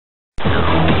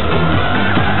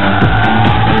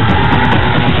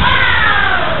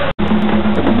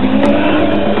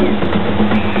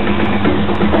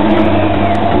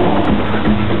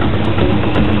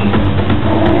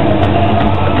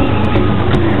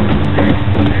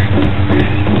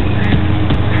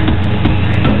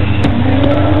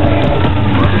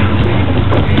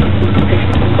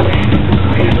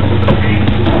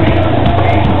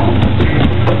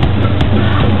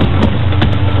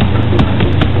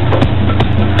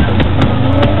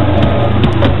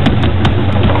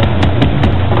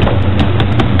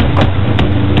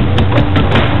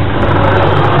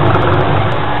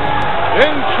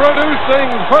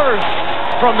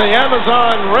from the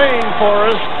Amazon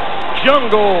rainforest,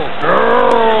 Jungle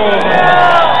Grrrl.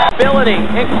 Ability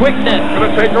and quickness.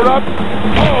 Gonna take her up.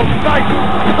 Oh, nice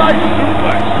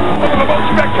suplex. One of the most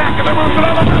spectacular moves that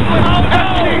I've ever seen.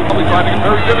 I'll be finding it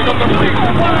very difficult to believe.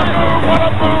 What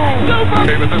a move! Super!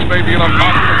 Okay, but this may be an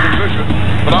unpopular position,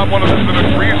 but I'm one of those that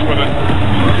agrees with it.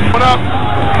 One up.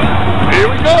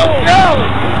 Here we go.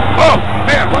 Oh,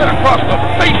 man, right across the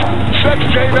face. Sets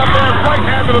Jade up there. Right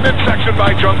hand to the midsection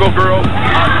by Jungle Grrrl.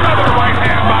 Another right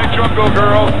hand by Jungle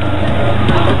Grrrl.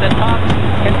 At the top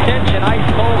contention, ice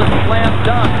cold and slam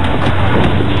dunk.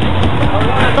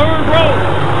 Third rope,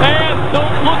 and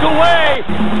don't look away.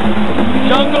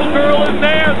 Jungle Grrrl is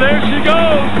there. There she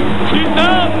goes. She's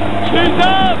up. She's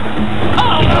up.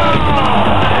 Oh,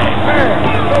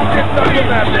 Man, don't get stuck in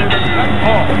that, David. That's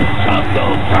all.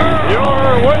 Jungle Grrrl.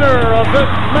 Your winner of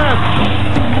this match,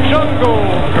 Jungle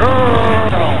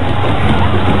Grrrl.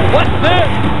 What's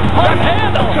this? Hard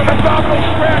handle. To the abdominal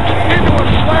stretch into a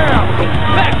slam.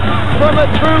 Back from a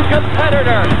true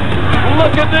competitor.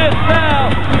 Look at this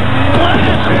now.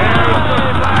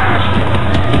 Flash.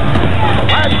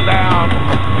 Flash down.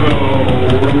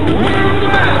 Winner of the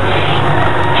match,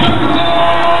 Jungle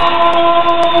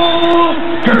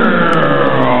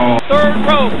Grrrl. Third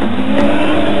rope.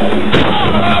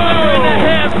 Oh, in the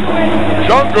head.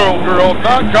 Jungle Grrrl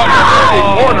not coming any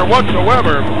corner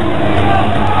whatsoever.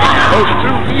 Those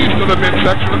two knees to the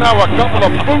midsection, and now a couple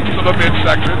of boots to the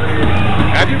midsection.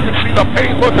 And you can see the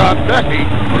pain look on Becky.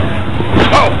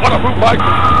 Oh, what a move by...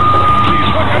 She's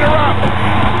hooking her up.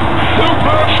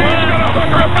 Super. She's going to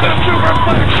hook her up for the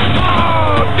superplex.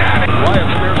 Oh, daddy. Wyatt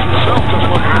Spears himself just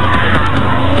looking at it.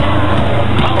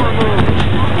 Power moves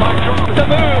by Jungle. The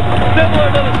move,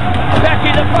 similar to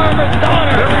Becky the Farmer's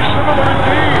daughter. Very similar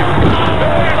indeed.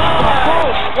 A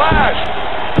full splash.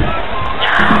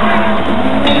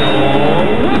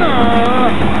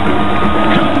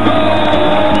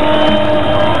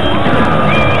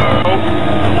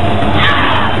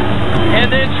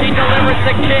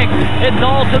 The kick, it's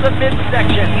all to the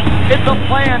midsection. It's a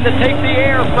plan to take the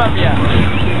air from you.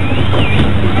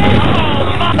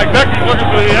 Like Becky's looking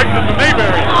for the exit to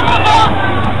Mayberry.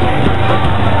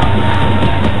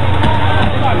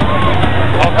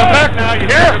 I'll come back now, you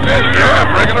hear? Yeah,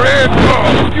 bringing her in.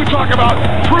 Oh, you talk about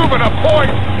proving a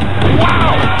point.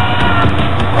 Wow!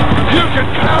 You can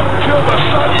count till the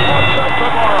sun comes up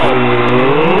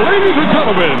tomorrow. Ladies and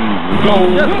gentlemen,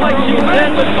 just like she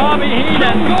did with Bobby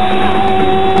Heenan.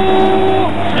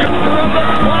 From the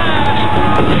splash.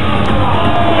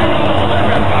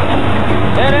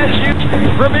 And as you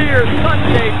premiere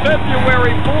Sunday,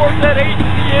 February 4th at 8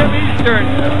 p.m. Eastern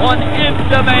on In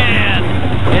Demand.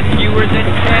 And viewers in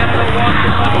Canada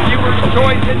watching on Viewers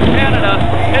Choice in Canada.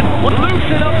 And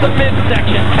loosen up the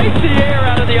midsection. Take the air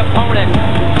out of the opponent.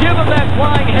 Give him that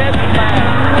flying head smash.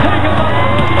 Take him up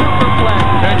for a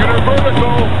superplex. taking her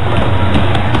vertical.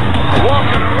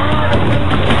 Walking around.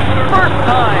 First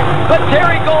time, but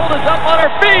Terry Gold is up on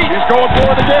her feet. He's going for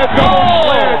it again. Double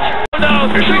sledge. No,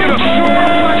 Is she going to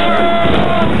superplexer?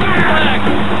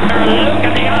 Look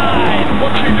at the eyes.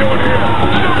 What's she doing here?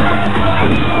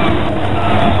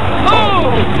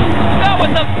 Oh, that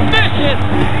was a vicious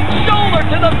shoulder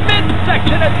to the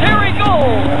midsection of Terry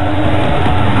Gold.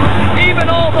 Even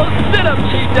all those sit-ups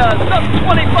she does, some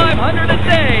 2,500 a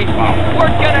day,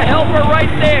 weren't going to help her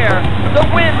right there. The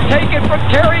win taken from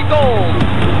Terry Gold.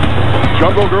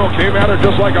 Jungle Grrrl came at her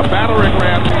just like a battering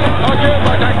ram. Again,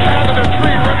 like a cat in a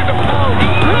tree ready to pounce.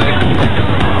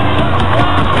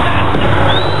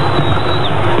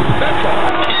 That's all.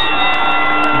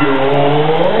 Your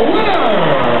winner,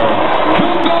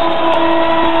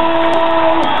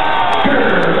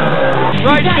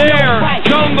 Right there,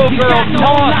 Jungle Grrrl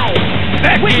tossed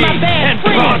Becky and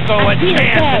Bronco a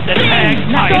chance at the tag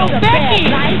title. So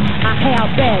Becky,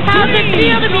 how's it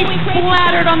feel to be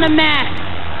splattered on the mat?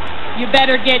 You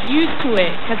better get used to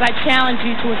it, because I challenge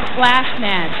you to a splash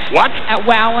match. What? At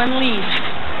WOW Unleashed.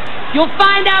 You'll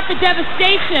find out the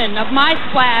devastation of my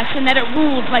splash and that it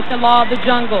rules like the law of the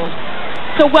jungle.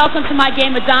 So welcome to my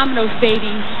game of dominoes,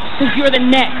 baby, because you're the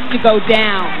next to go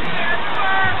down.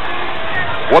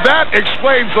 Well, that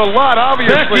explains a lot,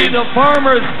 obviously. Becky, the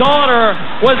farmer's daughter,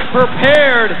 was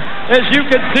prepared, as you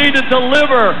can see, to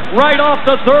deliver right off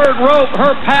the third rope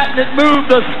her patented move,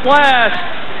 the splash,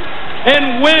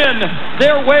 and win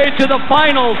their way to the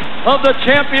finals of the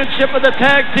championship of the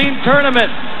tag team tournament.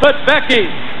 But Becky,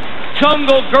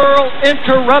 Jungle Grrrl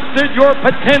interrupted your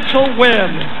potential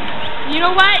win. You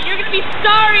know what? You're going to be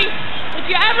sorry if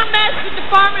you ever mess with the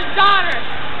farmer's daughter.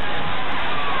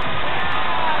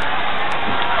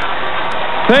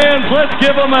 Fans, let's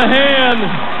give them a hand.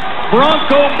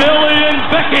 Bronco Billy and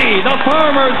Becky, the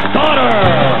farmer's daughter.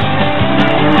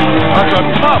 That's a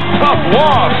tough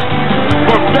loss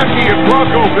for Becky and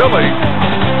Bronco Billy.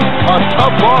 A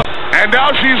tough loss. And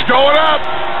now she's going up.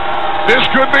 This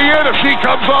could be it. If she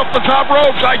comes off the top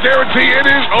ropes, I guarantee it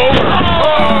is over.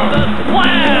 Oh, the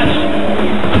splash!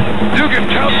 You can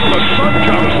count till the sun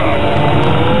comes up.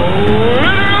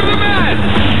 Winner of the match,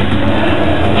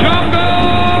 Jungle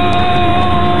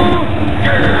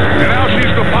Grrrl. And now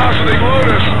she's depositing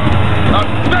Lotus.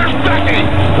 There's Becky.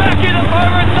 Becky, the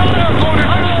farmer's daughter. Oh,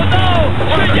 no.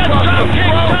 She gets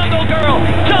drop-kicked. Jungle Girl.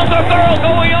 Jungle Girl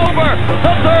going over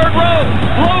the third rope.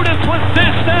 Lotus was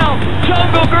dished out.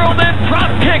 Jungle Girl then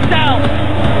drop-kicked out.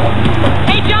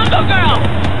 Hey, Jungle Girl,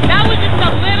 that was just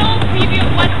a little preview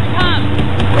of what's to come.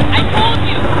 I told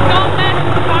you, don't mess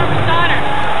with the farmer's daughter.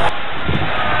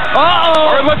 Uh-oh.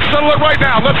 All right, let's settle it right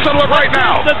now. Let's settle it right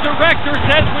now. The director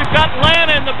says we've got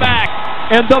Lana in the back.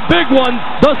 And the big one,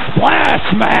 the splash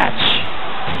match.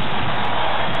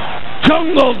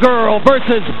 Jungle Girl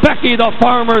versus Becky, the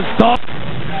farmer's daughter.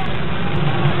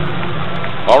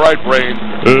 All right, Brain.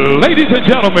 Ladies and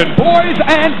gentlemen, boys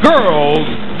and girls,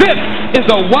 this is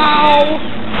a Wow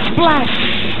Splash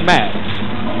match.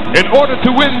 In order to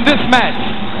win this match,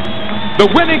 the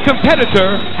winning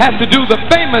competitor has to do the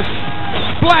famous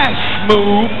splash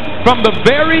move from the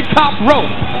very top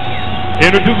rope.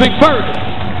 Introducing first,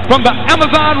 from the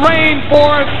Amazon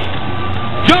rainforest,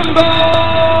 Jungle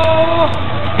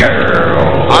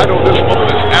Grrrl. I know this woman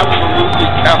is absolutely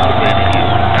captivating you,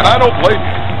 and I don't blame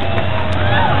you.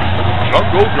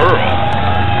 Jungle Grrrl.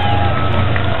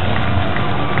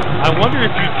 I wonder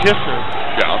if you'd kiss her,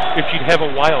 Yeah. if she'd have a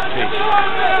wild taste.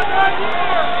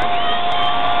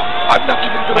 I'm not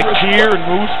even going to Like deer and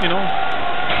moose, you know?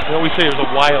 They always say there's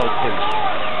a wild taste.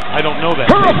 I don't know that.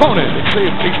 Her opponent, They say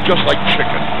it tastes just like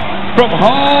chicken. from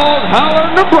Hog Holler,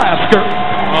 Nebraska,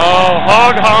 Oh,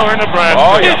 Hog Holler, Nebraska.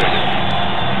 Oh, yeah.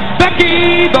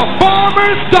 Becky, the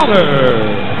farmer's daughter.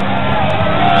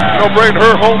 You know, Brain,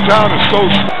 her hometown is so...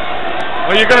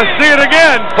 Well, you're going to see it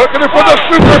again. Hooking it for the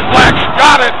superplex.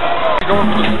 Got it. Going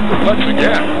for the superplex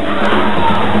again.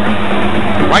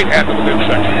 Right hand to the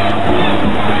midsection.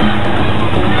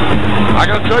 I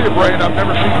got to tell you, Brain, I've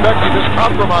never seen Becky this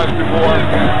compromised before.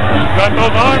 Got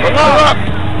those arms Look up. up.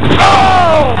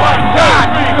 Oh, my God.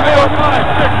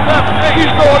 He's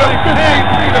going up 15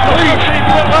 feet at least.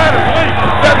 15-foot ladder, please.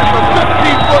 That is a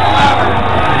 15-foot ladder.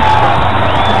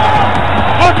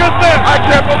 Look at this. I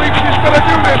can't believe she's going to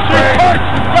do this, Brain.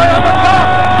 Right on the top.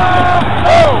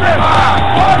 Oh, my.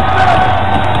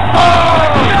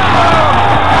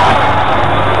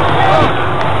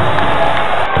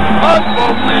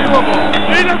 Unbelievable.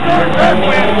 She deserves that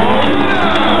win.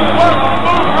 What a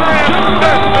move for him.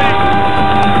 That's me.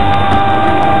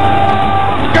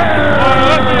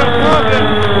 Let me applaud this.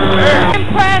 I'm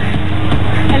impressed,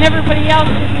 and everybody else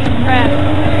should be impressed.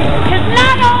 Because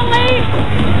not only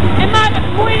am I the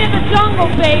queen of the jungle,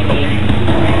 baby,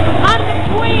 I'm the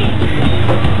queen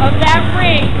of that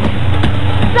ring.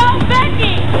 So,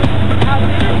 Becky, how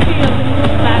did it feel to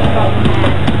lose that match?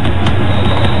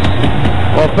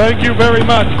 Well, thank you very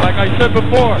much. Like I said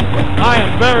before, I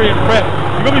am very impressed.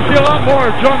 You're going to see a lot more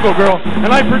of Jungle Girl,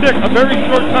 and I predict a very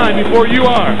short time before you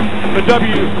are the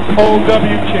WOW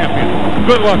champion.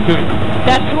 Good luck to you.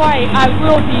 That's right, I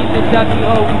will be the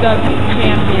WOW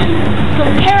champion. So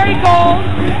Terry Gold,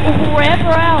 or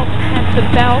whoever else has the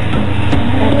belt,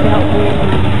 that belt will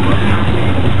be.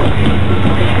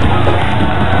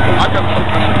 I got to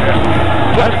see this again.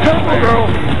 That's Jungle Girl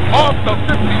off the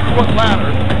 15-foot ladder.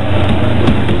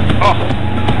 Oh,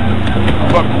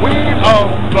 the queen of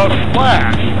the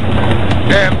splash.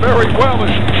 And very well,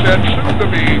 as she said, soon to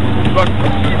be the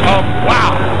queen of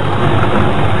wow.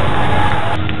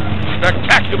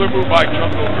 Spectacular move by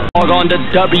Jungle Girl. Log on to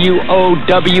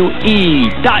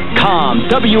WOWE.com,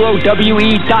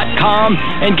 WOWE.com,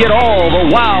 and get all the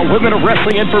Wow Women of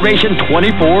Wrestling information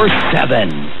 24/7.